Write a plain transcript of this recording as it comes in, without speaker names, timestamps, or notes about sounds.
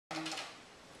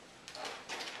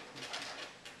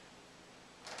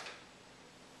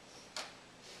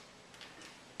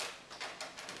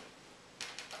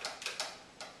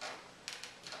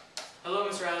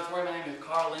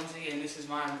Carl Lindsay, and this is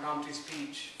my impromptu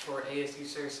speech for ASU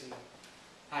Searcy.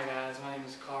 Hi guys, my name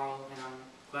is Carl, and I'm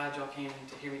glad y'all came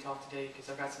to hear me talk today because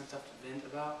I've got some stuff to vent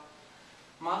about.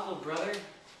 My little brother,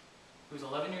 who's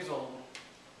 11 years old,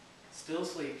 still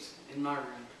sleeps in my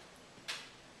room.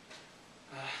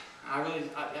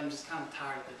 I'm just kind of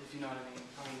tired of it, if you know what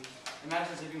I mean.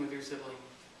 Imagine sleeping with your sibling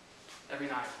every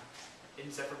night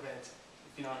in separate beds,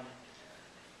 if you know what I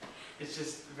mean. It's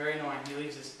just very annoying. He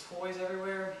leaves his toys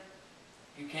everywhere.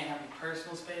 You can't have any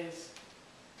personal space.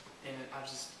 And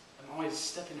I'm always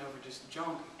stepping over just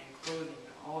junk and clothing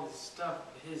and all this stuff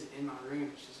of his in my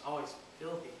room. It's just always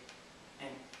filthy. And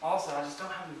also, I just don't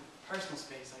have any personal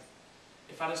space. Like,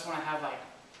 if I just want to have like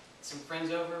some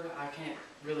friends over, I can't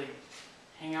really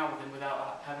hang out with them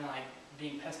without having like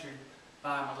being pestered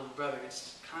by my little brother.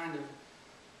 It's kind of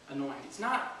annoying. It's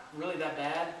not really that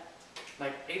bad.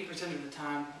 Like 80% of the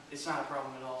time, it's not a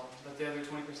problem at all. But the other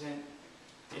 20%,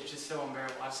 it's just so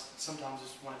unbearable. I sometimes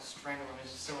just want to strangle him.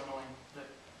 It's just so annoying. But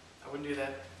I wouldn't do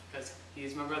that because he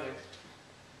is my brother.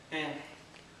 And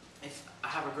if I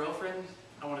have a girlfriend,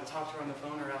 I want to talk to her on the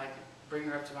phone, or I like bring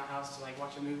her up to my house to like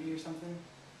watch a movie or something.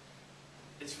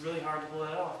 It's really hard to pull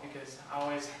that off because I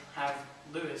always have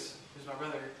Lewis, who's my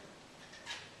brother,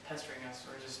 pestering us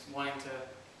or just wanting to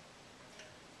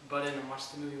butt in and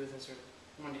watch the movie with us or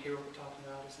wanting to hear what we're talking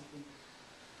about or something.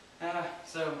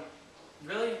 So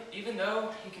really, even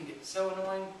though he can get so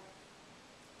annoying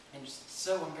and just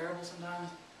so unbearable sometimes,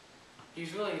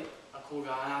 he's really a cool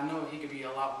guy. And I know he could be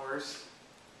a lot worse.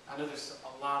 I know there's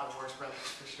a lot of worse brothers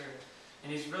for sure.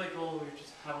 And he's really cool. We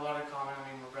just have a lot in common.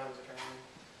 I mean, we're brothers apparently.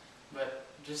 But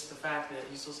just the fact that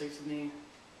he still sleeps with me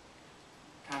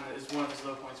kind of is one of his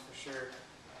low points for sure.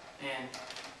 And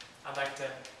I'd like to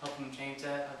help him change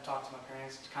that. I've talked to my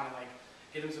parents to kind of like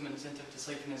give him some incentive to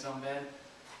sleep in his own bed.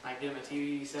 Like get him a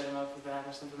TV, set him up with that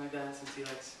or something like that since he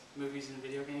likes movies and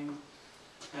video games.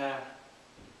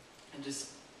 And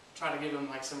just try to give him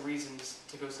like some reasons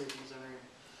to go sleep in his own room.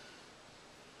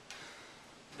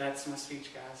 That's my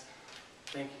speech, guys.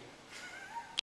 Thank you.